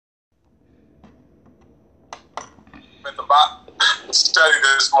With the Bible study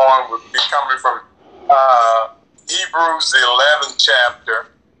this morning will be coming from Hebrews, the 11th chapter,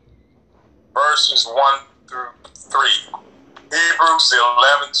 verses 1 through 3. Hebrews, the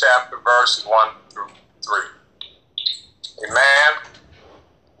 11th chapter, verses 1 through 3. Amen.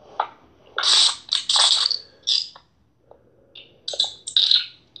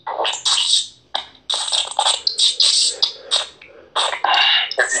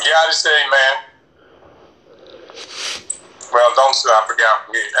 If you got it, say amen. Well, don't say I forgot.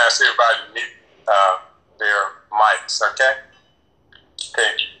 We ask everybody to mute their mics, okay?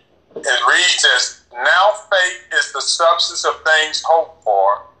 Okay. It reads as, now faith is the substance of things hoped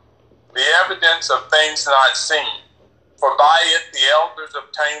for, the evidence of things not seen. For by it the elders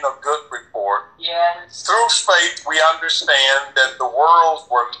obtain a good report. Yes. Through faith we understand that the worlds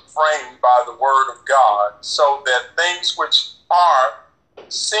were framed by the word of God, so that things which are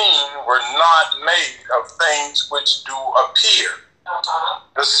seen were not made of things which do appear.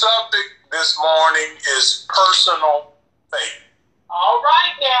 The subject this morning is personal faith. All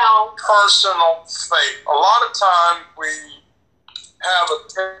right now. Personal faith. A lot of times we have a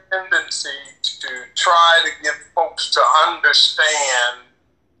tendency to try to get folks to understand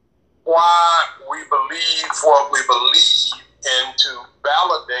why we believe what we believe and to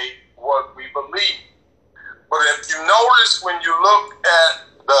validate what we believe. But if you notice when you look at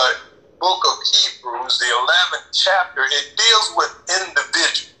the book of Hebrews, the 11th chapter, it deals with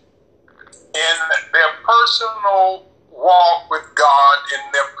individuals in their personal walk with God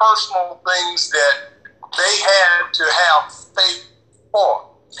and their personal things that they had to have faith for.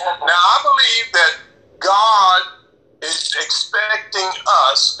 Now, I believe that God is expecting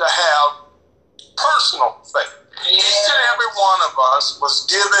us to have personal faith. Yes. Each and every one of us was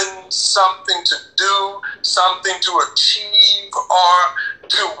given something to do, something to achieve, or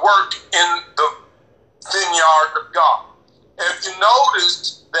to work in the vineyard of God. If you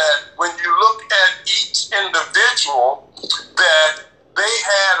notice that when you look at each individual, that they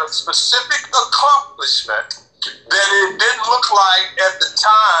had a specific accomplishment that it didn't look like at the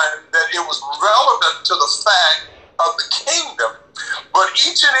time that it was relevant to the fact of the kingdom, but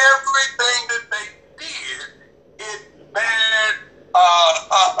each and everything that they did, it had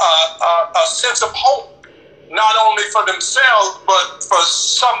a sense of hope, not only for themselves, but for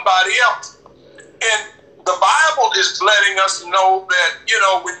somebody else. And the Bible is letting us know that,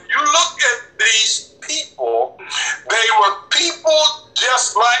 when you look at these people, they were people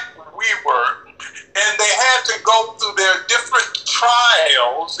just like we were, and they had to go through their different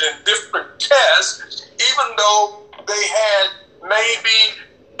trials and different tests, even though they had maybe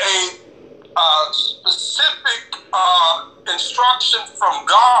a specific instruction from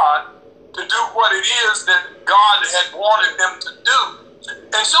God to do what it is that God had wanted them to do.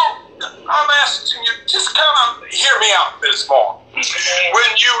 And so I'm asking you, just kind of hear me out this morning.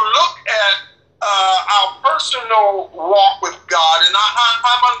 When you look at our personal walk with God, and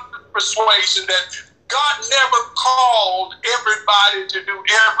I'm under persuasion that God never called everybody to do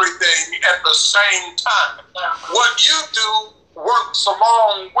everything at the same time. What you do works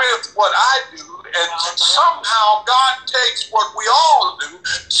along with what I do, and somehow God takes what we all do,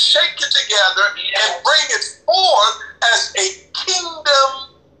 shake it together, and bring it forth as a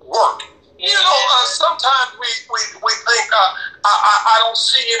kingdom work. Sometimes we think I don't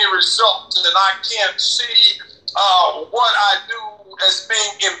see any results, and I can't see what I do as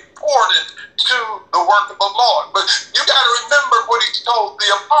being important to the work of the Lord. But you got to remember what he told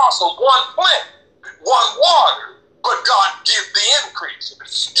the apostles: one plant, one water, but God give the increase.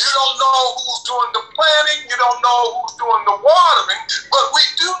 You don't know who's doing the planting, you don't know who's doing the watering, but we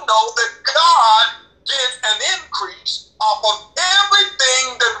do know that God did an increase off of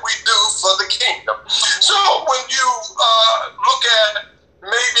everything that we do for the kingdom. So when you look at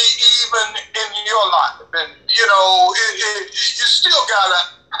maybe even in your life, and you still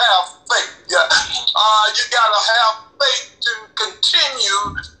gotta have faith. You gotta have faith to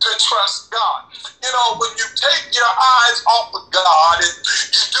continue to trust God. When you take your eyes off of God and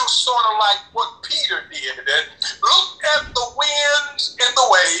you do sort of like what Peter did, and look at the winds and the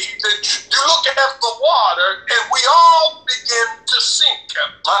waves, and you look at the water, and we all begin to sink.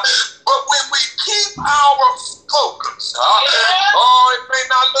 But when we keep our focus, it may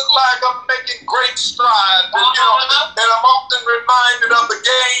not look like I'm making great strides, and I'm often reminded of the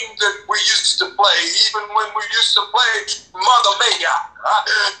games that we used to play, even when we used to play Mother May I.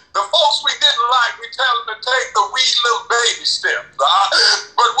 The folks we didn't like, we tell them to take the wee little baby steps.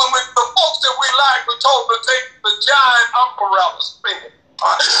 But when the folks that we like, we told them to take the giant umbrella spin.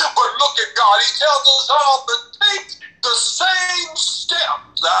 But look at God. He tells us all to take the same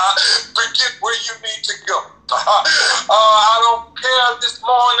steps to get where you need to go. I don't care this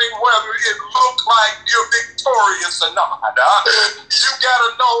morning whether it looked like you're victorious or not. You got to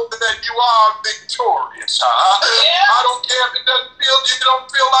know that you are victorious. I don't care if it doesn't feel, you don't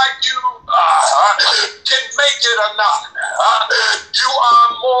feel like you can make it or not. You are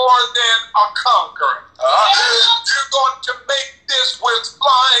more than a conqueror. You're going to make this with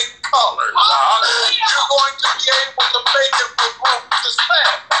flying colors. You're going to be able to make it with room to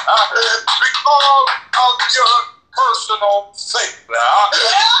stand because of your personal faith.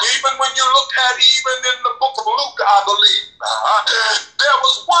 Even when you look at, even in the book of Luke, I believe, there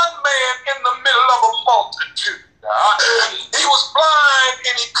was one man in the middle of a multitude. He was blind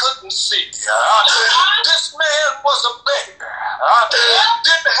and he couldn't see. This man was a beggar.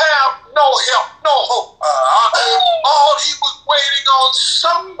 Didn't have no help, no hope. All he was waiting on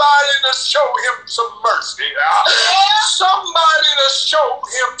somebody to show him some mercy. Somebody to show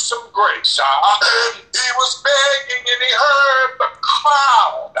him some grace. He was begging and he heard the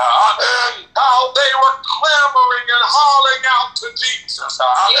crowd, how they were clamoring and hollering out to Jesus.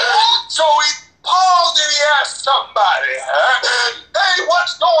 So he paused and he asked somebody, hey,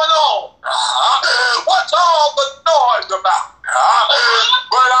 what's going on? What's all the noise about?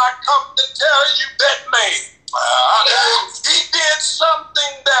 But I come to tell you that man, he did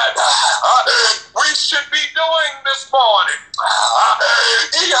something that we should be doing this morning.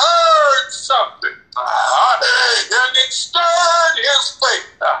 He heard something and it stirred his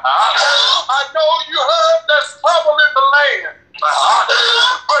faith. I know you heard there's trouble in the land,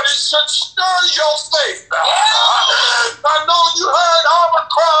 but it should stir your faith. I know you heard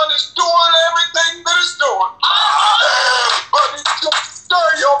Omicron is doing everything that it's doing, but it should stir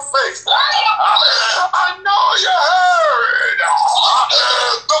your faith. I know you heard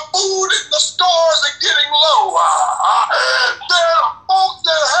the food in the stores are getting low. There are folks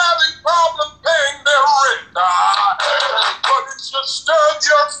that are having problems paying their rent, but it should stir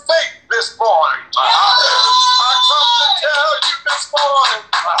your faith this morning. I come to tell you this morning,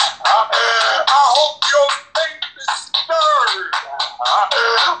 I hope your faith is stirred,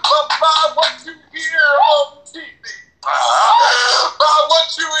 but by what you hear on TV, by what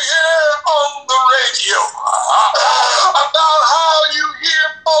you hear on the radio, about how you hear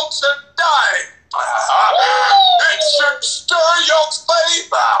folks are dying, it should stir your faith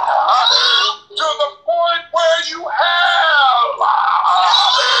to the point where you have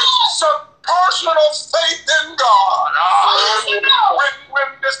some personal faith in God. When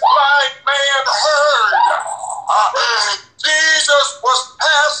this blind man heard Jesus was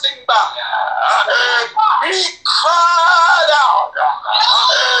passing by, he cried out,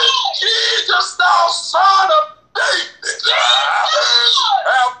 Jesus, thou son of David,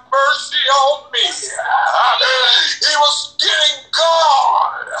 have mercy on me. He was getting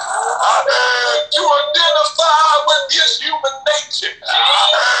God to identify with his human nature.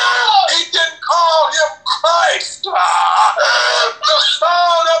 He didn't call him Christ, the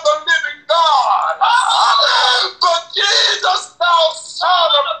Son of the living God, but Jesus, thou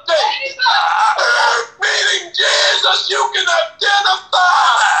son of David, meaning Jesus, you can identify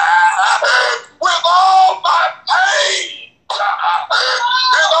with all my pain,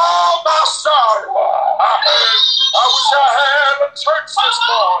 with all my sorrow. I wish I had a church this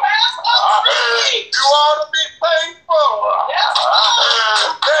morning. You ought to be thankful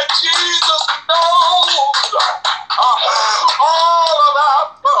that Jesus knows all of our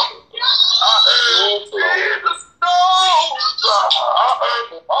troubles. Jesus knows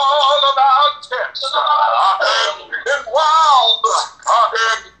all of our tests. And while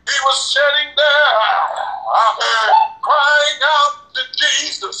he was sitting there crying out to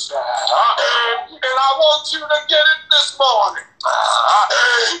Jesus, and I want you to get it this morning.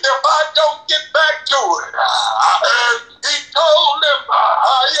 If I don't get back to it, he told him,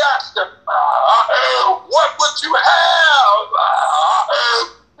 he asked him, what would you have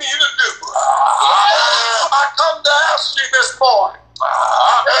me to do? I come to ask you this morning,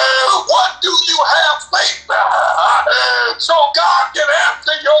 what do you have faith so God can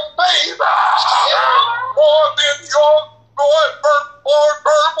answer your faith more than your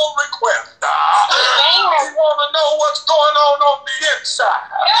verbal request? He want to know what's going on the inside.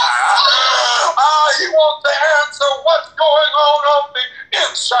 He wants to answer what's going on the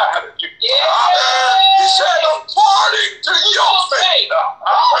inside of you. He said, according to your faith,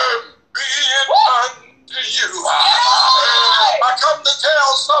 be it unto you. I come to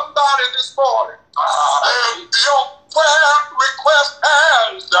tell somebody this morning, your prayer request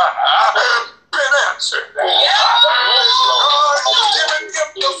has been answered. You've given him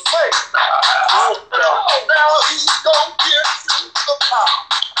the faith. Now he's going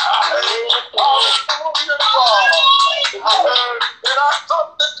Hallelujah, God. And I come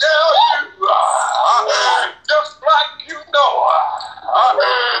to tell you, just like you know,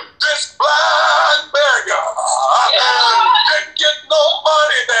 this blind beggar didn't get no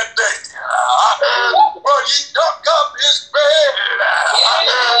money that day, but he took up his bed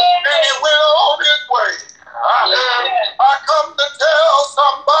and he went on his way. I come to tell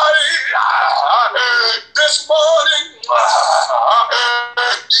somebody this morning,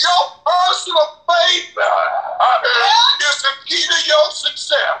 your personal faith is the key to your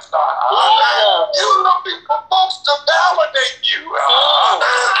success. You're looking for folks to validate you.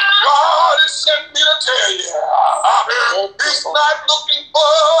 God has sent me to tell you, He's not looking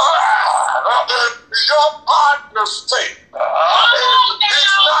for your partner's faith.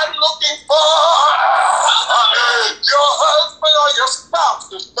 He's not looking for your husband or your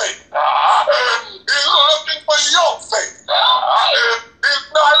spouse's faith. He's looking for your faith. He's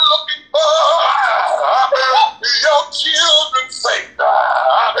not looking for your children's faith.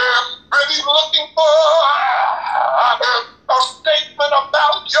 But he's looking for a statement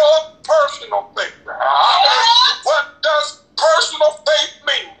about your personal faith. What does personal faith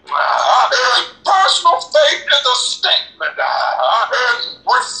mean? Personal faith is a statement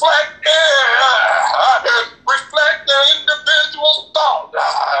reflect the individual's thought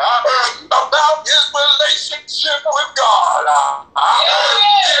about his relationship with God.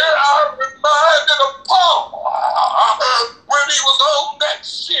 Here I'm reminded of Paul when he was on that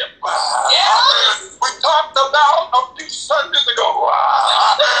ship. We talked about a few Sundays ago.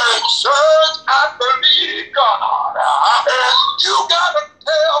 Church, I believe God. You gotta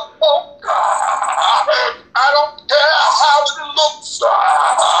tell folk, I don't care how it looks.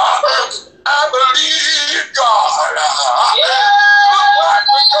 I believe God. Look like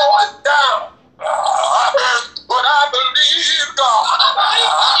we're going down, but I believe God.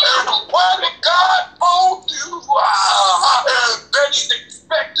 What if God told you that He's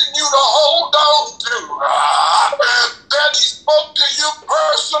expecting you to hold on to? That He spoke to you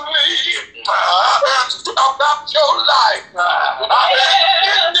personally about your life?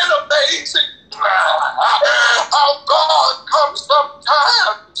 Isn't it amazing how God comes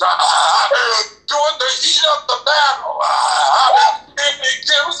sometimes during the heat of the battle and He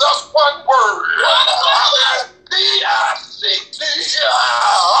gives us one word. D-I-C-T-O-R-Y.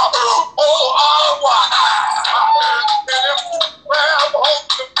 And if you grab hold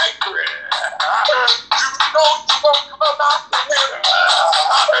to victory, you know you're going to come out the winner.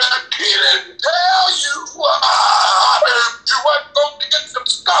 He didn't tell you you wasn't going to get some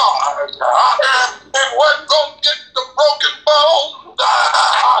scars and wasn't going to get the broken bones,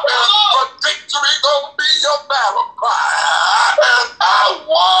 but victory going to be your battle cry. I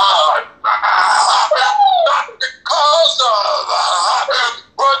won, not because of,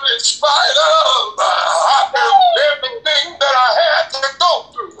 but in spite of everything that I had to go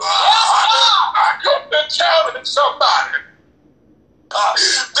through. I come to challenge somebody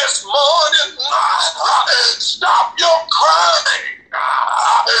this morning. Stop your crying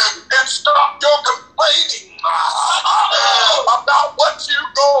and stop your complaining about what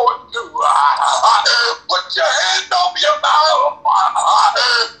you're going through. Put your hand over your mouth.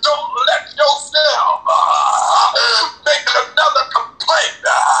 Don't let yourself make another complaint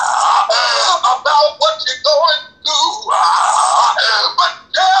about what you're going through. But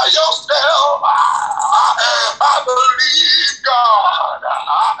tell yourself, I believe God.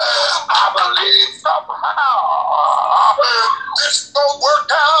 I believe somehow this will work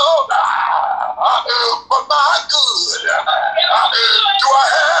out for my good. Do I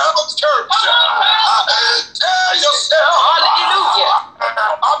have a church? Tell yourself, hallelujah,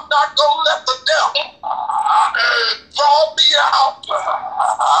 I'm not going to let the devil draw me out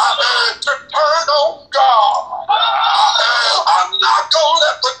to turn on God. I'm not going to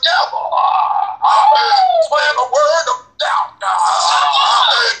let the devil plant a word of doubt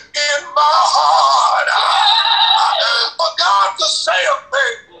in my heart. For God to say a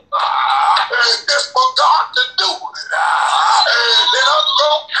thing is for God to do it. And I'm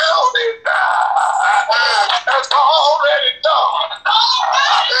going to count it as already done.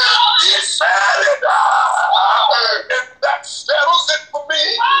 He said it, and that settles it for me.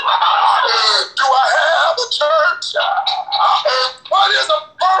 Do I have a church? What is a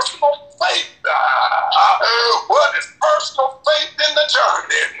personal faith? What is personal faith in the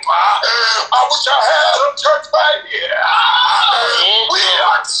journey? I wish I had a church right here. We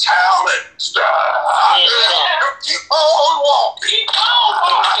are challenged to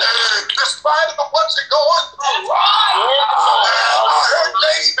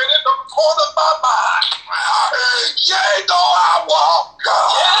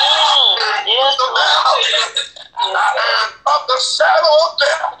the shadow of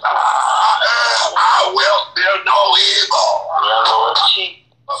death, I will fear no evil. Yeah, Lord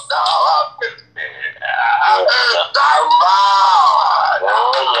Jesus. Thou art with me. Thy rod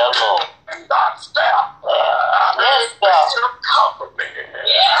Yeah, Lord. and thy staff, Yes, they God. shall comfort me.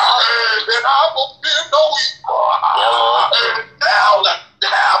 And I will fear no evil. Yeah, Lord. Now the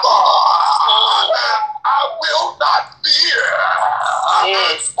devil, I will not fear.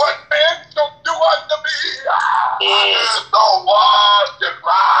 Yes. What man shall do unto me, Yes. no one can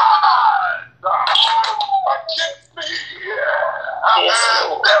rise against me. Yes,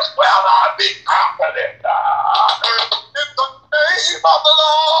 Lord. Then will I be confident in the name of the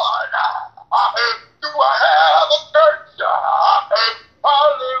Lord. Do I have a church?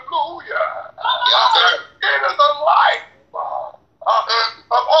 Hallelujah. It is a life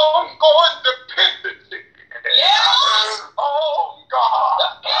of ongoing dependency on God.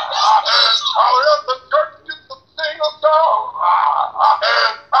 The church is to sing a song.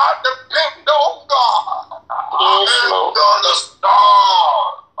 I depend on God. Yes, Lord. Through the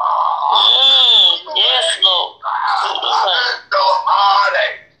storm. Yes, Lord. No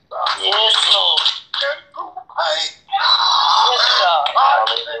heartache. Yes, Lord. And through pain. Yes, God.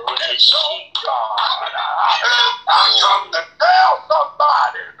 Hallelujah. I come to tell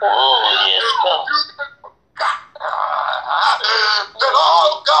somebody. Oh, yes, God. You just forgot that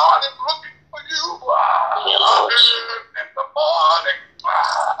all God is looking for you. Yeah, Lord. In the morning.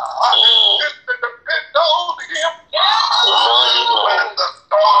 Just to depend on Him. When the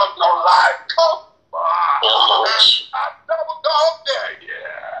storms of life come. I never gone there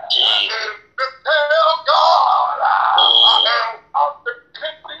yet. To tell God I'm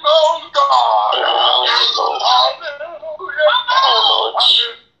depending on God. Hallelujah.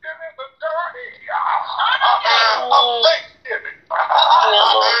 It is a journey of thanksgiving.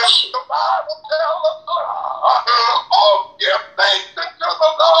 The Bible tells us, oh, give thanks unto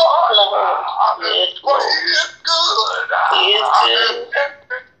the Lord. For He is good. He is good. And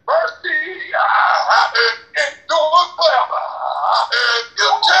His mercy endures forever. You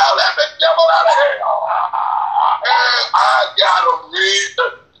tell every devil out of hell, I got a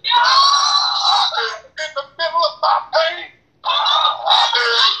reason. In the middle of my pain,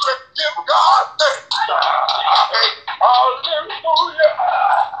 to give God thanks. Hallelujah.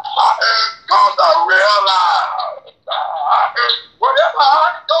 Because I realize whatever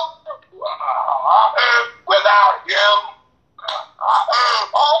I go through without Him,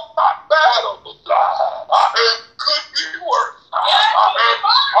 all my battles could be worse.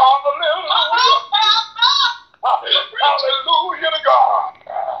 Hallelujah to God.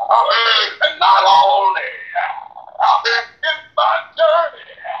 And not only in my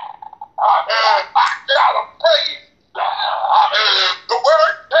journey, I gotta praise. The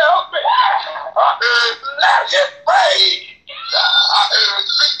word tells me, let His praise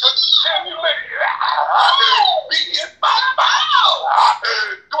be continually be in my mouth.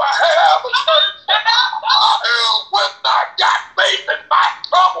 Do I have a church? When I got faith in my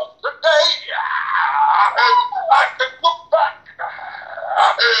troubles today, I can look back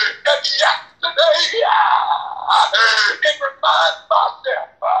at yesterday and remind myself,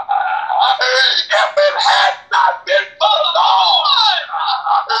 if it had not been for the Lord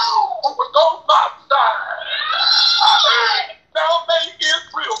who was on my side, now may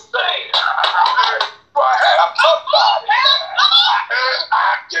Israel say, do I have somebody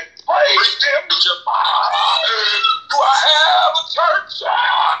I can praise Him? Do I have a church?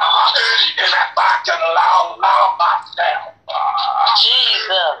 And if I can allow myself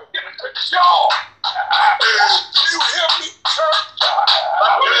get to joy, do you hear me, church?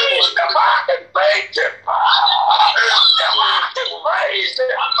 If I can thank Him, if I can praise Him,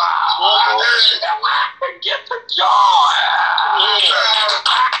 if I can get to joy,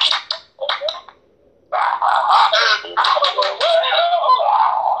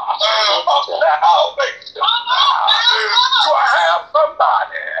 do I have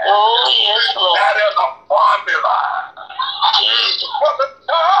somebody? That is a formula for the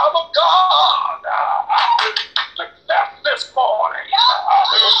child of God. Success this morning.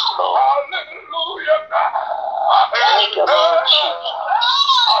 Hallelujah.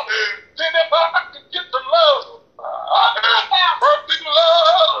 Then if I could get the love, perfect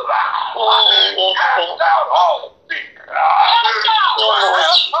love, cast out all fear. Do I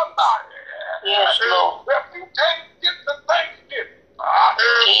have somebody? Yes, Lord. If you can't get the thanksgiving,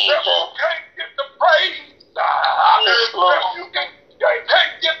 if you can't get the praise, if you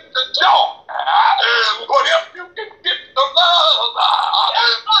can't get the joy, but if you can get the love,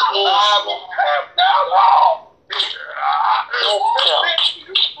 I will cast out all fear. Then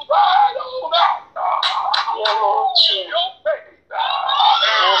you ride on out. Your faith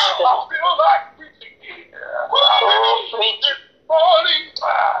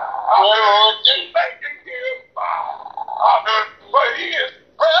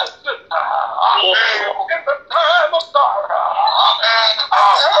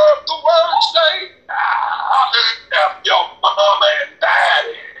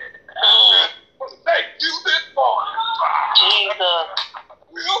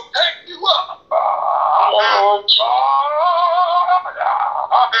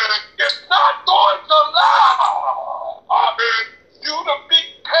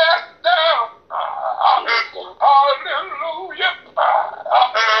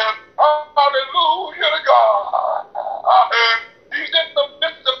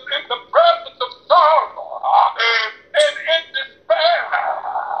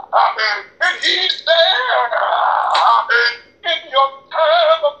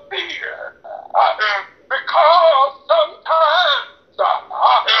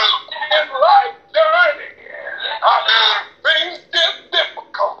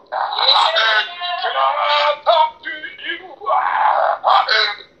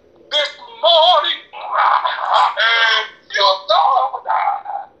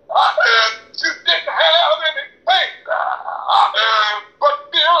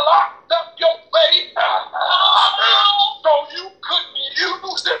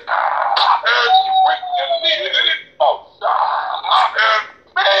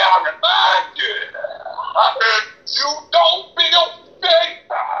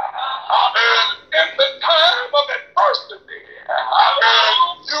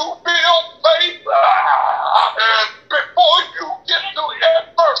you build faith before you get to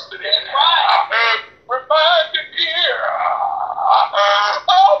adversity. Reminded here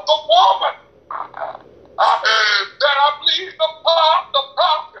of the woman that I believe the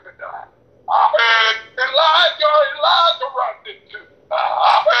prophet Elijah runs into.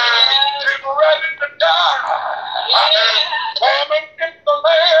 She's ready to die. Famine in the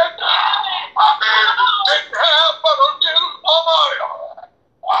land. Didn't have but a little oil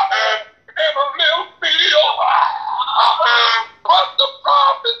and a little meal. But the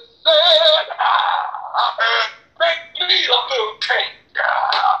prophet said, make me a little cake.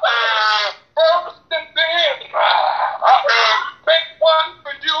 First and then make one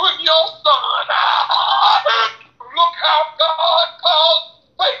for you and your son. Look how God calls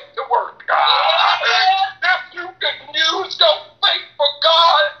faith to work. If you can use your faith for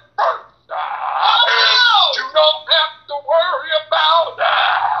God first, you don't have to worry about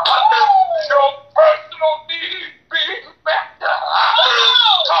your personal needs being met.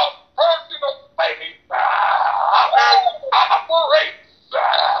 Because personal faith operates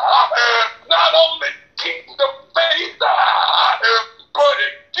not only kingdom faith, but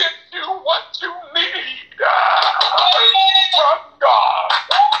it gives you what you need from God.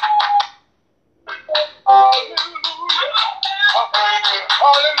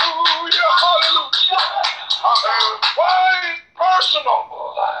 Hallelujah, hallelujah. Why is personal?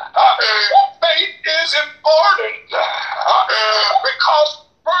 Faith is important because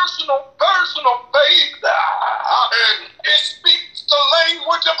personal faith it speaks the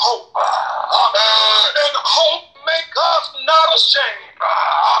language of hope, and hope makes us not ashamed.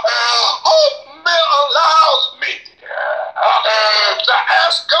 Hope allows me to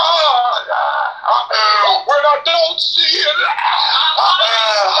ask God when I don't see it.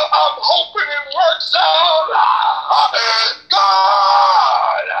 I'm hoping it works out.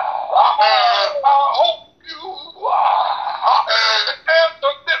 God, I hope you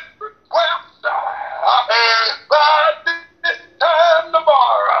answer this request by this time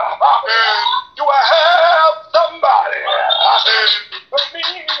tomorrow. Do I have somebody the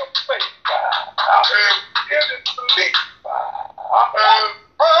meaning of faith? It is belief,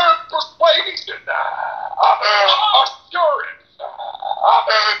 firm persuasion, assurance,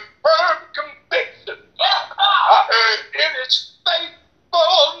 firm conviction. It is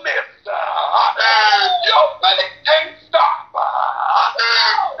faithfulness. Your faith can't stop.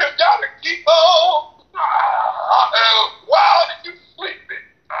 You gotta keep on while you're sleeping.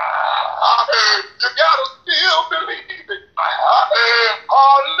 You gotta still believe it.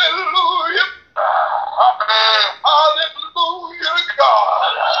 Hallelujah. Hallelujah,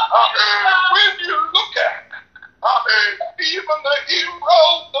 God. When you look at even the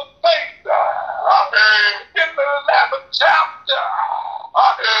heroes of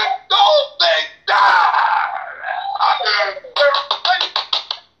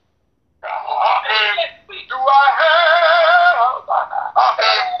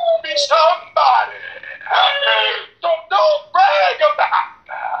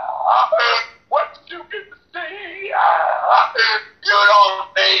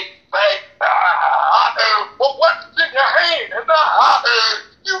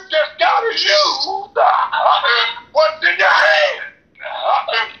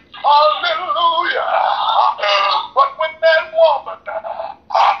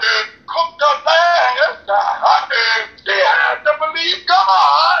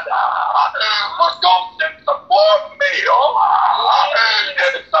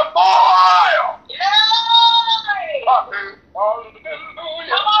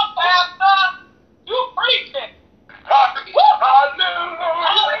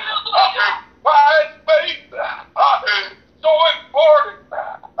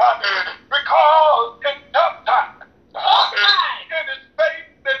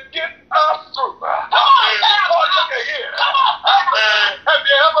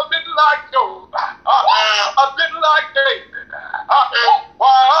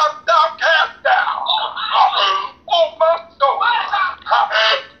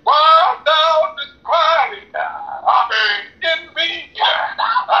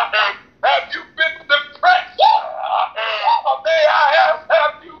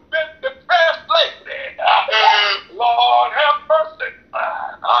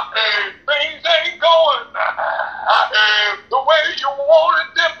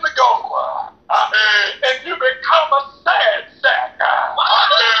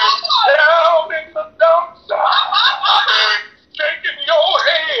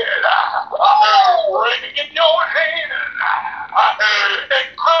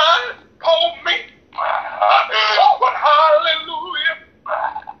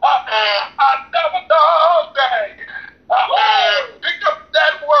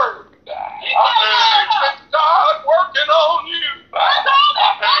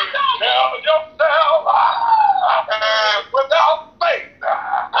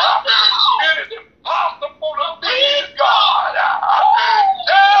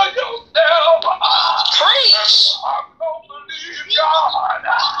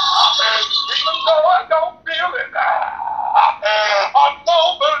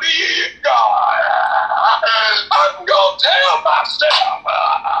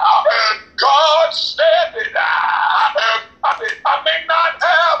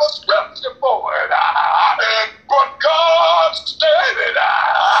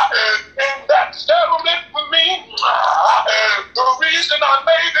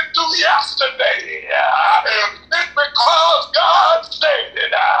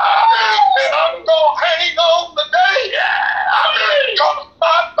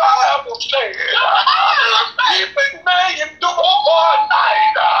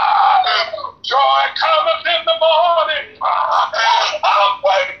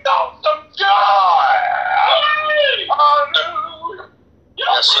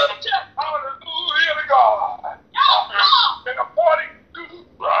Hallelujah to God. And according to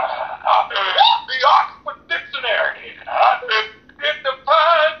the Oxford Dictionary, it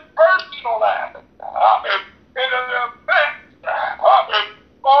defines personal as in an effect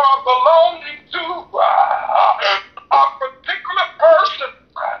or belonging to a particular person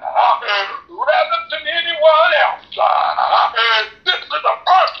rather than anyone else. This is a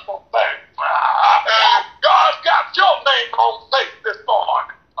personal thing. God got your name on faith this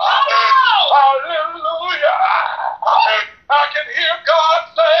morning. Hallelujah. I can hear God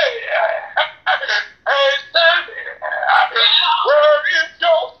say, hey, Sandy, where is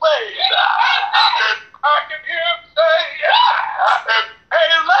your faith? I can hear him say,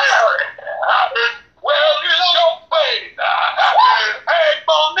 hey, Larry, where is your faith? Hey,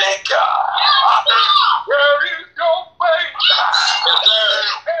 Monica, where is your faith?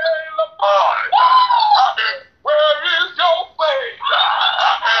 Hey, Lamont, where is your faith?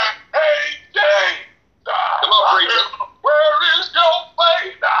 Hey, James, come on, preacher. Where is your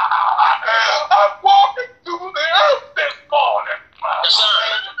faith? I'm walking through the earth this morning. Yes, sir.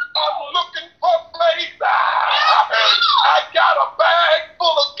 I'm looking for faith. I got a bag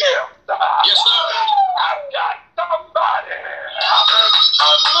full of gifts. Yes, sir. I've got somebody.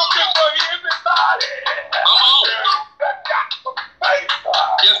 I'm looking for anybody that got some faith.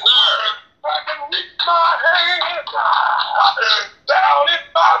 Yes, sir. I can reach my hand down in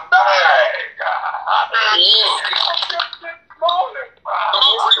my bag. This morning,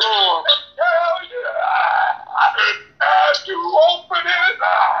 tell you, as you open it,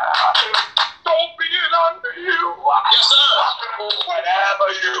 don't be it under you. Yes, sir. Whatever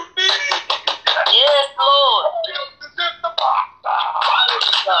you need. Yes, Lord. This is in the box.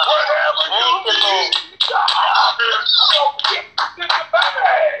 Whatever you need. Your gift is in the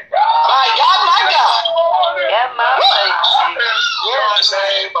bag. My God, my God. Get my faith. Yes,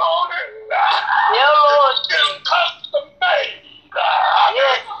 morning. Yeah, Lord. It's custom made.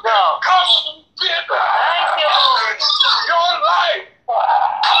 Yes, God. Custom fit. Thank you, Lord. Your life.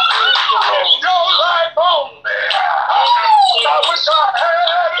 It's your life only. I wish I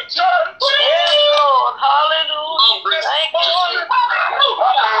had a church. Yes, Lord. Hallelujah. Thank you, Jesus.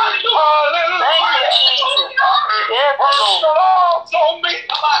 Hallelujah. Thank you, Jesus. Yes, Lord. Also me.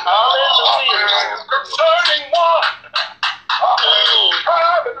 Hallelujah. Concerning one.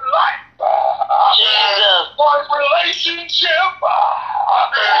 Private life. Jesus. One relationship.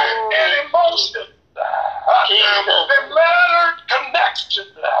 And emotion. Jesus. The matter connection.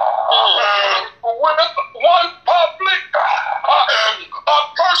 With one public, a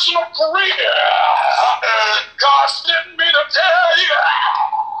personal career. God sent me to tell you,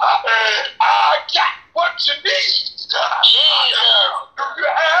 I got what you need. Jesus. Do you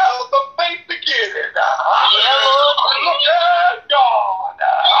have the faith to get it? Lord. Look at God.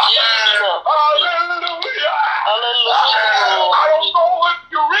 Jesus. Hallelujah. Hallelujah. I don't know if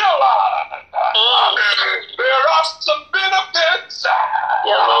you realize there are some benefits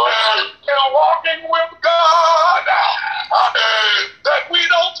in walking with God that we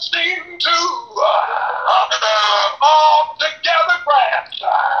don't seem to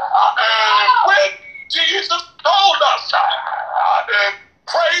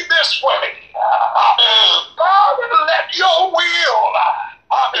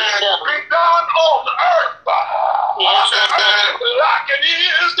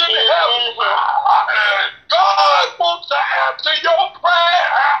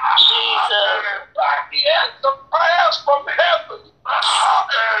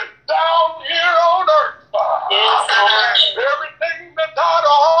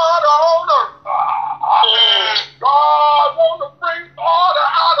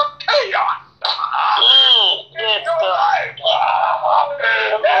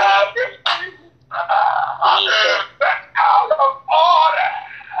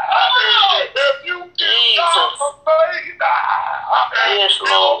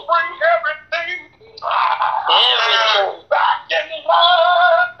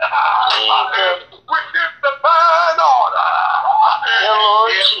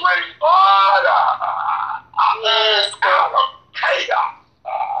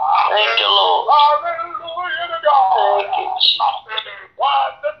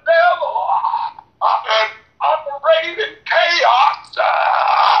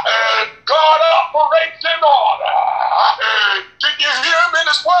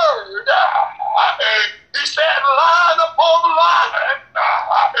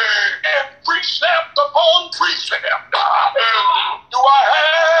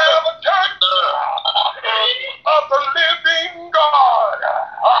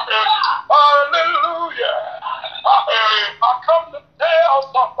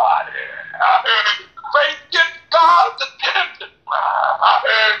Faith gets God's attention.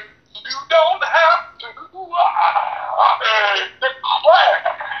 You don't have to declare.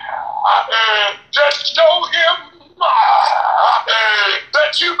 Just show him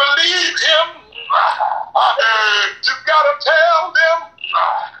that you believe him. You gotta tell them,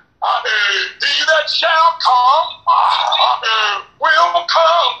 he that shall come will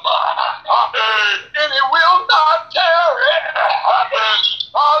come, and he will not tarry.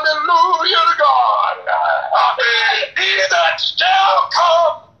 Hallelujah to God. He that shall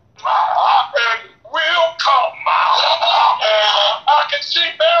come will come. I can see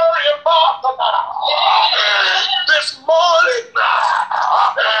Mary and Martha this morning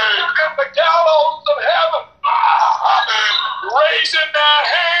in the gallows of heaven, raising their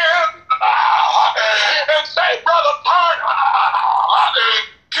hand and say, Brother Turner,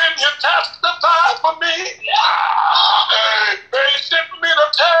 can you testify for me? They sent me to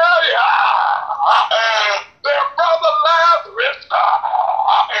tell you their brother Lazarus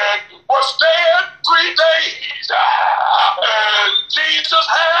was dead 3 days. Jesus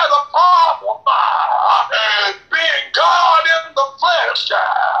had a problem being God in the flesh.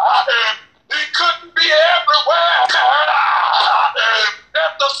 He couldn't be everywhere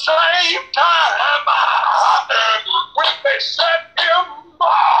at the same time. When they sent him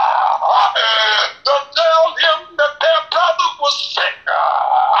to tell him that their brother was sick,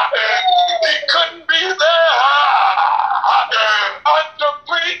 he couldn't be there until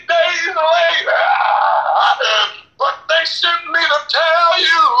 3 days later. But they sent me to tell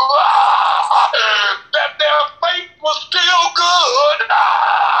you that their faith was still good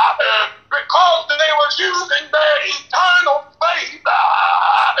because they was using their eternal faith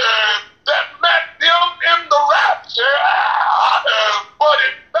that met them in the rapture, but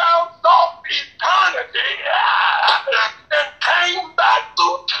it bounced off eternity and came back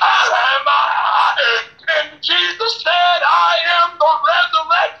through time. And Jesus said, I am the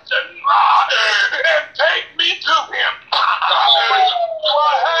resurrection, and take me to him. Do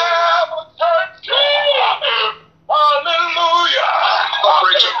I have a church? Hallelujah.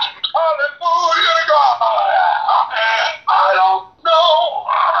 Hallelujah to God. I don't know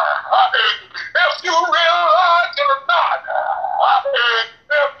if you realize it or not.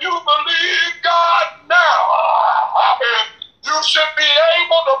 If you believe God now, you should be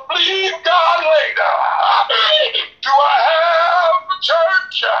able to believe God later. Do I have a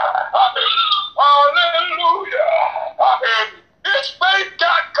church? Hallelujah. His faith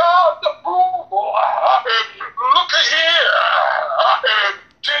got God's approval. Look here.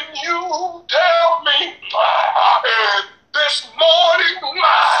 Can you tell me this morning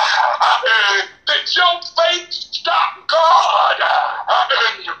that your faith stopped God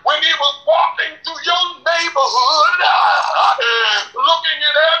when he was walking through your neighborhood, looking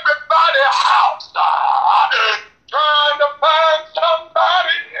at everybody's house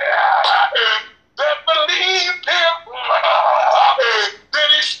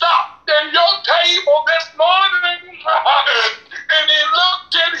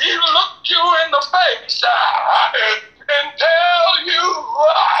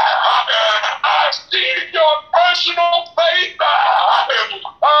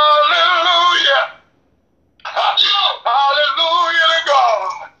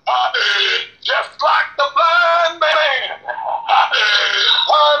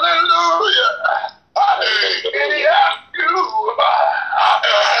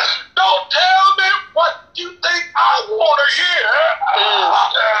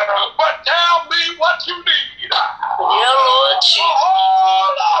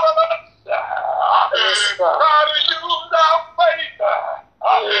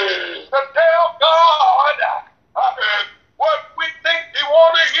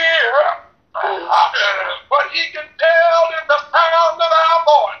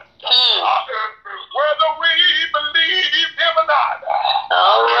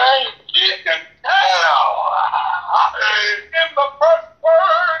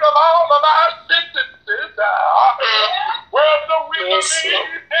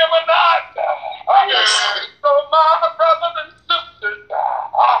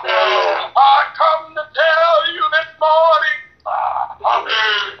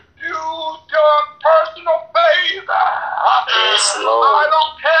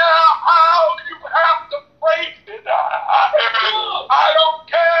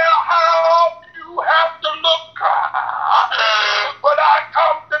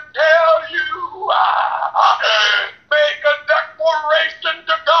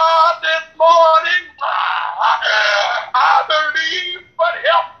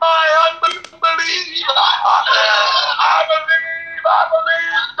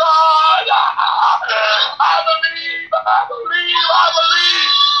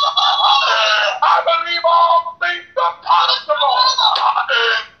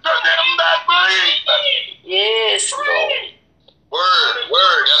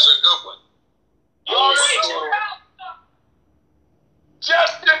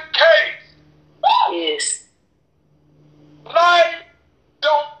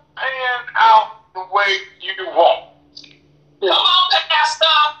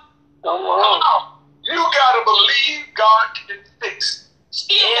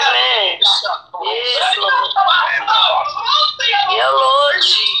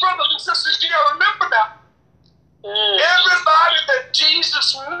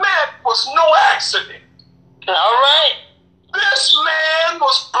met was no accident. All right. This man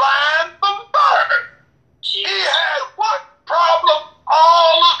was blind from birth. He had one problem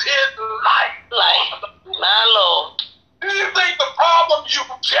all of his life. My Lord. Do you think the problem you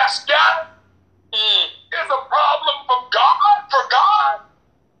just got is a problem from God, for God?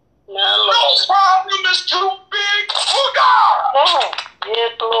 My Lord. No problem is too big for God.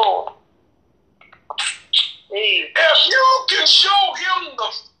 Yes, Lord. If you can show him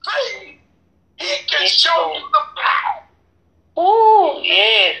the faith, he can show you the power. Ooh,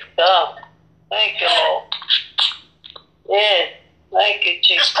 yes, God. Thank you, Lord. Yes, thank you, His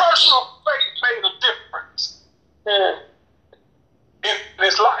Jesus. personal faith made a difference in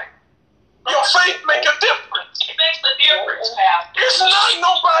his life. Your faith make a difference. It makes a difference, Pastor. It's not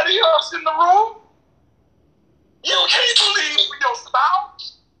nobody else in the room. You can't believe for your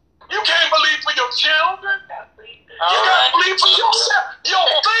spouse. You can't believe for your children. You gotta believe for yourself. Your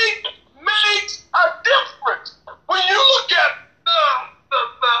faith makes a difference. When you look at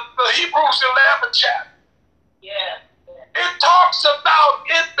the Hebrews 11 chapter, it talks about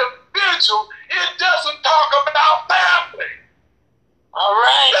individual. It doesn't talk about family. All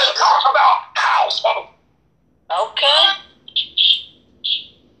right. Let's talk about household. Okay.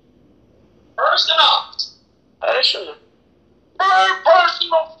 Personal.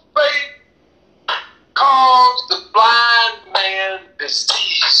 Personal faith caused the blind man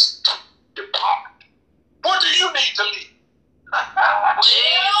disease to depart. What do you need to leave?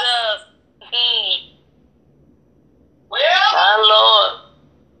 Jesus. Well, My Lord.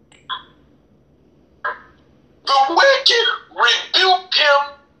 The wicked rebuked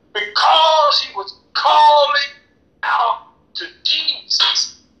him because he was calling out to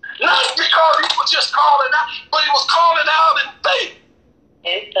Jesus. Not because he was just calling out, but he was calling out in faith.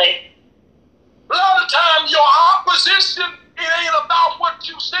 In faith. A lot of times your opposition, it ain't about what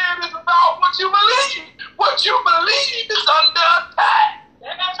you said, it's about what you believe. What you believe is under attack.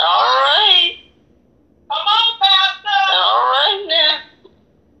 All right. come on, Pastor. All right now.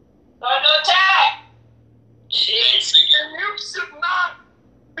 Under attack. Jesus. And you should not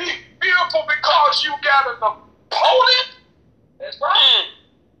be fearful because you got an opponent. That's right.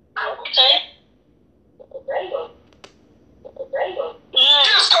 Okay.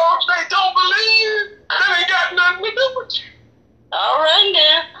 Just because they don't believe, that ain't got nothing to do with you. All right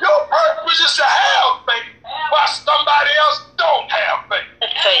now. Your purpose is to have faith, while somebody else don't have faith.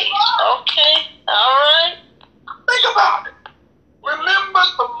 Faith. Okay. All right. Think about it. Remember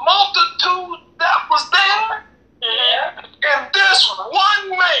the multitude that was there? And this one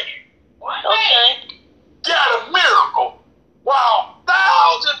man Okay. got a miracle while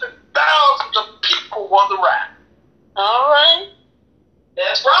thousands and thousands of people were around. All right.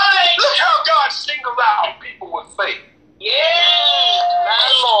 That's right. Look how God singles out people with faith.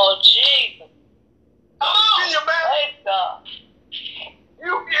 My Lord Jesus. Can you imagine? Thank God.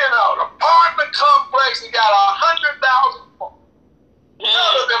 You in an apartment complex and got 100,000 people.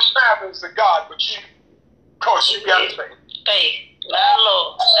 None of them matters to God but you. Because you got faith. Faith. My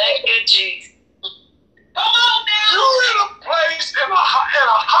Lord. Thank you, Jesus. Come on now. You're in a place in a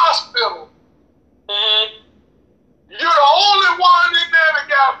hospital. You're the only one in there that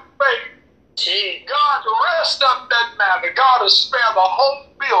got faith. Jesus. God, the rest of them doesn't matter. God will spare the whole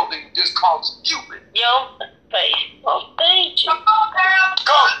building just cause you it. Your faith. Oh, thank you. Come on now.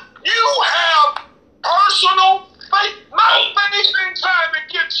 Because you have personal faith. My faith ain't trying to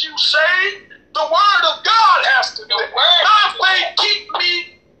get you saved. The word of God has to do it. My faith keep me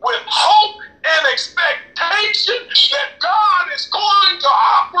with hope and expectation that God is going to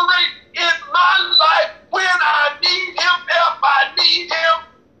operate in my life when I need him, if I need him.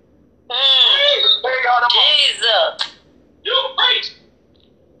 Jesus. You preach.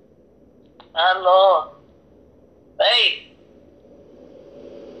 My Lord. Faith.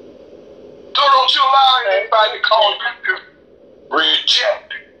 So don't you allow anybody to call you to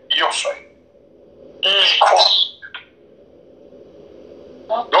reject your faith.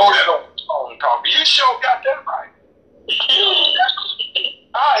 Don't let them talk. You sure got that right.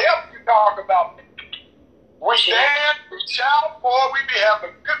 I help you talk about it. We dance, we shout, boy, we be having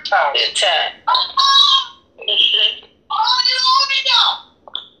a good time. Good time.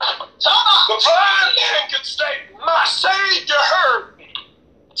 The blind man can say, my Savior heard me.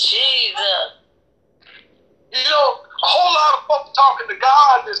 Jesus. You know, a whole lot of folks talking to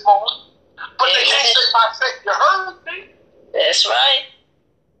God this morning, but they can't say my Savior heard me. That's right.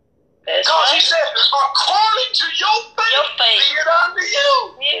 That's Because right. he said, according to your faith, be it unto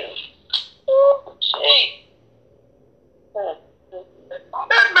you.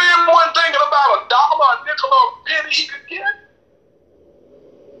 That man wasn't thinking about a dollar, a nickel, or a penny he could get.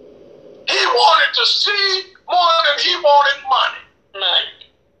 wanted to see more than he wanted money.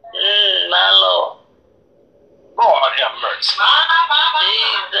 Money. My Lord. Lord have mercy.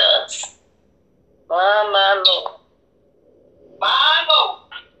 Jesus. My Lord. My Lord.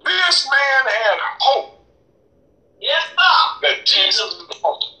 This man had hope Yes, sir. that Jesus was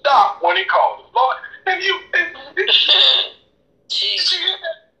going to stop when he called him. Lord, and Jesus.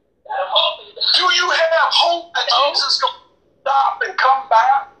 do you have hope that Jesus is going to stop and come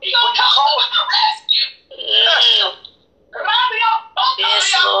back He when gonna you come call to him? the rescue. Remind me of Yes,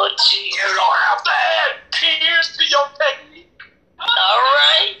 Lord Jesus. You don't have to add tears to your technique. All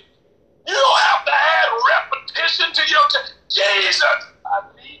right. You don't have to add repetition to your technique. Jesus, I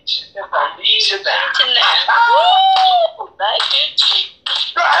need you. I need you now. Tonight. Woo! Thank you,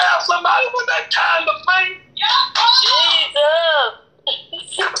 Jesus. You have somebody with that kind of faith. Jesus.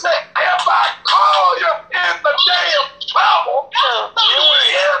 You say, if I call you in the day of trouble, you will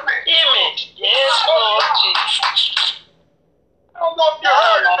hear me. Hear me. Yes, Lord Jesus. I don't know if you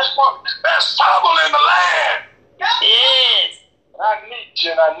heard it this morning. There's trouble in the land. Yes. I need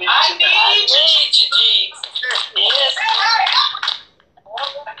you, and I need you now. I need you, Jesus. Yes.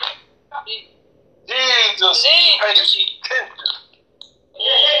 Jesus Need paid you. attention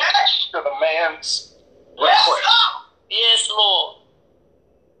Yes. to the man's request. Yes, Lord.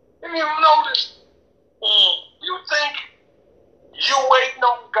 And you notice, you think you waiting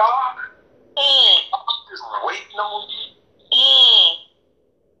on God, just waiting on you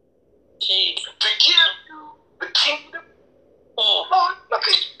Jesus. to give you the kingdom. Lord, look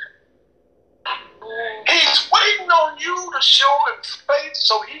at you. He's waiting on you to show him faith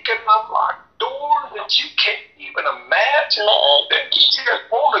so he can unlock doors that you can't even imagine that he just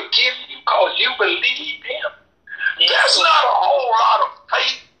want to give you because you believe him. That's not a whole lot of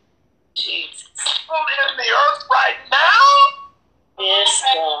faith Jesus. in the earth right now. Yes,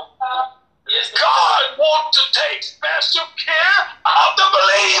 God. God wants to take special care of the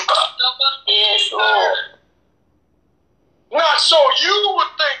believer. Yes, Lord. Not so you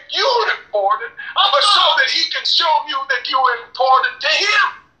would think you're important, but so that he can show you that you're important to him.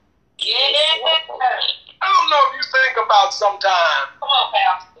 I don't know if you think about sometimes Come on,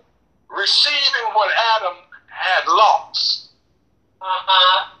 Pastor. receiving what Adam had lost.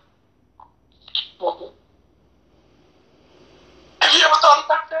 Have you ever thought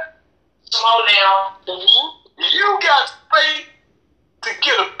about that? Come on now. You got faith to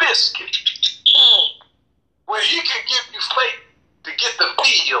get a biscuit when he can give you faith to get the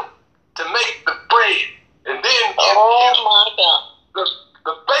meal, to make the bread, and then give you My God.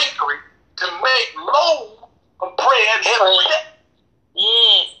 the bakery to make loaves of bread every day.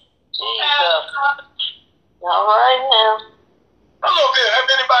 Yes. Jesus. All right now. I don't know if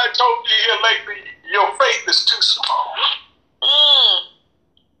anybody told you here lately your faith is too small.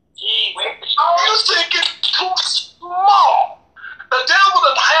 Jesus. You're thinking too small. The devil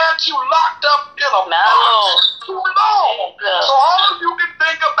done had you locked up in a box too long. Jesus. So all you can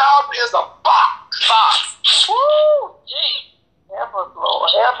think about is a box. Box. Woo! Jesus. Help us, Lord.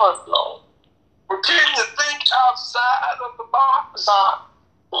 Help us, Lord. But can you think outside of the box?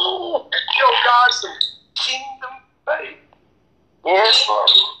 Ooh. And show God some kingdom faith? Yes, Lord.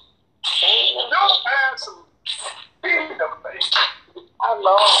 Don't have some kingdom faith. Our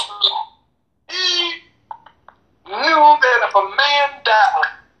Lord. He knew that if a man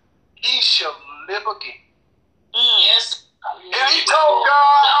died, he shall live again. Yes. And he told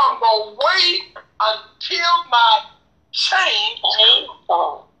God, I'm going to wait until my change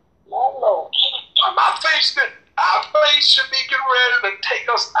comes. My Lord. Our faith should be getting ready to take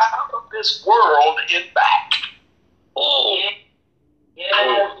us out of this world and back.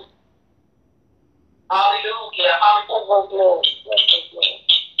 Yes. Hallelujah. Hallelujah.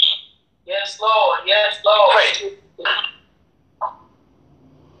 Yes, Lord. Yes, Lord. Faith.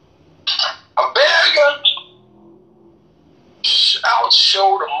 A beggar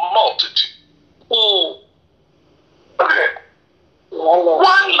outshowed a multitude. Okay.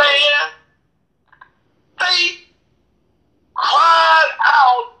 One man, faith cried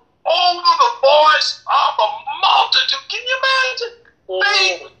out over the voice of a multitude. Can you imagine?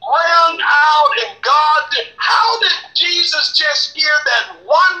 Faith rang out and God did. How did Jesus just hear that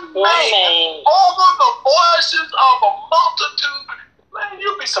one man over the voices of a multitude? Man,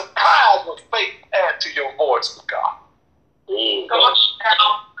 you'd be surprised what faith add to your voice with God. Come on now.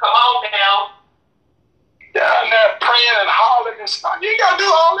 Come on now. Down there praying and hollering and stuff. You ain't got to do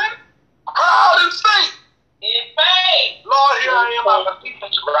all that. Cry out in faith. In faith. Lord, here I am. I'm a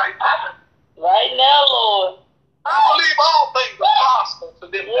teacher right now. Right now, Lord. I believe all things are possible to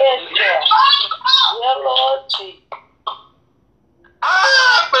them. Yes, God. Yeah, Lord Jesus.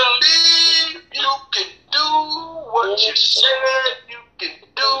 I believe you what you said you can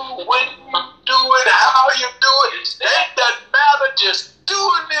do, when you do it, how you do it. It doesn't matter. Just do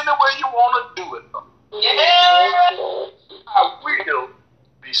it any way you want to do it. Yeah. I will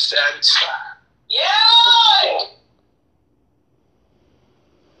be satisfied. Yeah.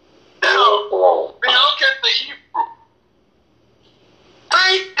 Now, we look at the Hebrew.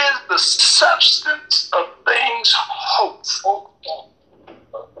 Faith is the substance of things hoped for,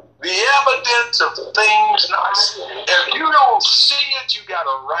 the evidence of things not seen. If you don't see it, you got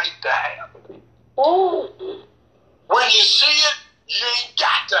a right to have it. When you see it, you ain't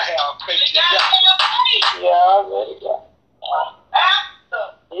got to have faith. You got it.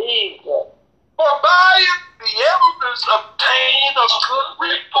 Yeah, For by it the elders obtain a good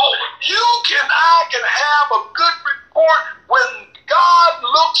report. I can have a good report when God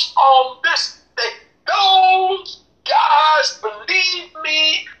looks on this day. Those guys believe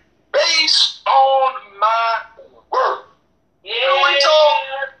me based on my word. Yeah. We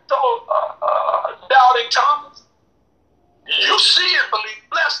told Doubting Thomas, you see it, believe.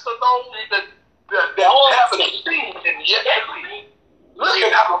 Blessed are those that haven't seen and yet believe. Look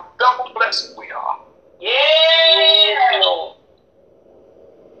at how double blessed we are. Yeah.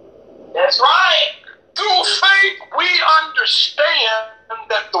 That's right. Through faith, we understand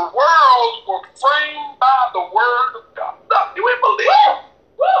that the worlds were framed by the word of God. Now, do we believe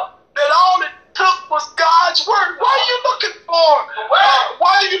that all it took was God's word? Why are you looking for?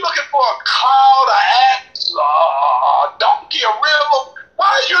 Why are you looking for a cloud, a axe, a donkey, a river? Why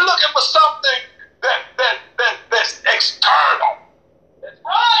are you looking for something that's external? That's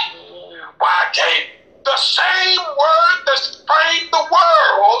right. Why can't the same word that's framed the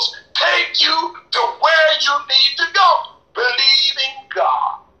worlds take you to where you need to go? Believing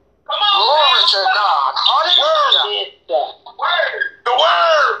God. Come on. Glory to God. Hallelujah. The word. The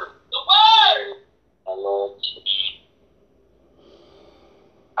word. The word.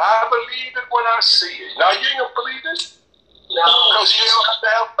 I believe it when I see it. Now you ain't gonna believe it? No. Because you don't have to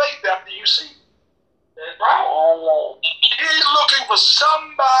have faith after you see it. That's right. He's looking for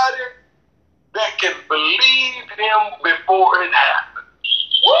somebody that can believe him before it happens.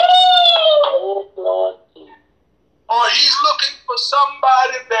 Or he's looking for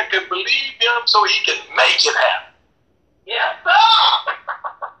somebody that can believe him so he can make it happen. Yes, sir.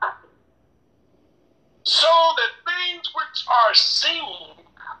 So that things which are seen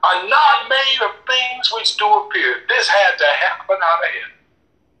are not made of things which do appear. This had to happen out of here.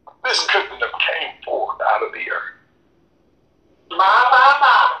 This couldn't have came forth out of the earth.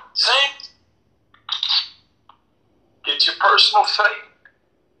 My. Saints, get your personal faith.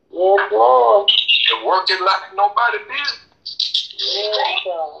 Yes, Lord. And work it like nobody business. Yes,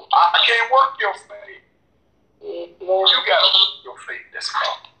 God. I can't work your faith. Yes, Lord. You gotta work your faith that's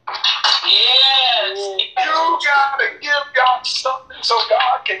called. Yes. You gotta give God something so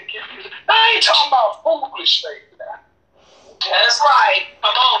God can give you. I ain't talking about foolish faith now. That's right.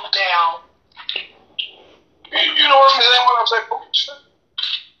 Come on now. You know what I'm saying when I'm saying foolish faith?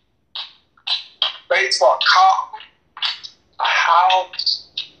 Faith for a car, a house.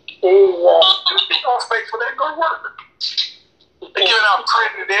 Jesus. You know faith for that good work. They're giving out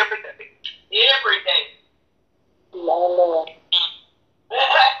credit every day. Every day. My Lord.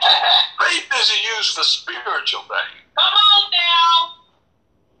 Faith isn't used for spiritual things. Come on now.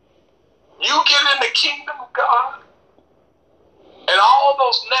 You get in the kingdom of God, and all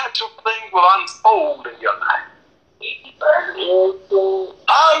those natural things will unfold in your life. Yes, Lord.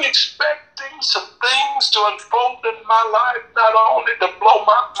 I'm expecting some things to unfold in my life, not only to blow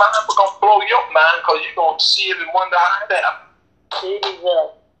my mind, but going to blow your mind, because you're going to see it and wonder how it happened.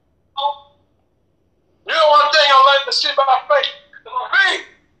 Jesus. You know one thing I learned to see about faith? Faith,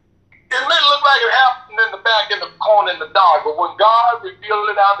 it may look like it happened in the back, in the corner, in the dark, but when God revealed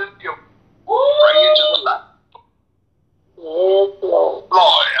it out in you, bring it to the light. Yes, Lord.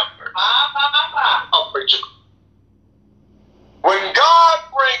 Lord have mercy. My. I'm preaching. When God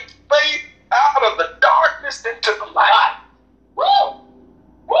brings faith out of the darkness into the light. Woo!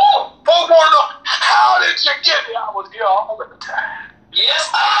 Folks want to know, how did you get it? I was here all the time. Yes.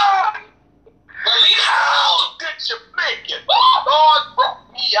 How did you make it? Lord brought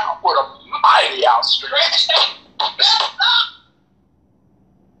me out with a mighty outstretch.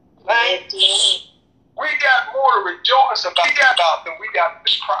 Thanks. We got more to rejoice about than we got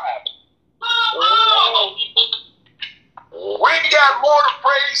to cry about. We got more to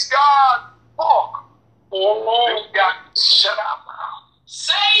praise God for than Amen. we got to shut our mouth.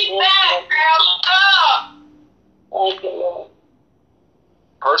 Say that, Pastor. Thank you, Lord.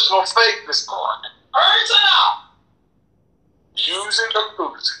 Personal faith this morning. Personal. Use it or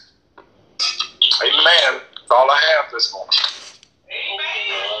lose it. Amen. all I have this morning.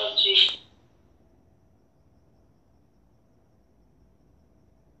 Amen.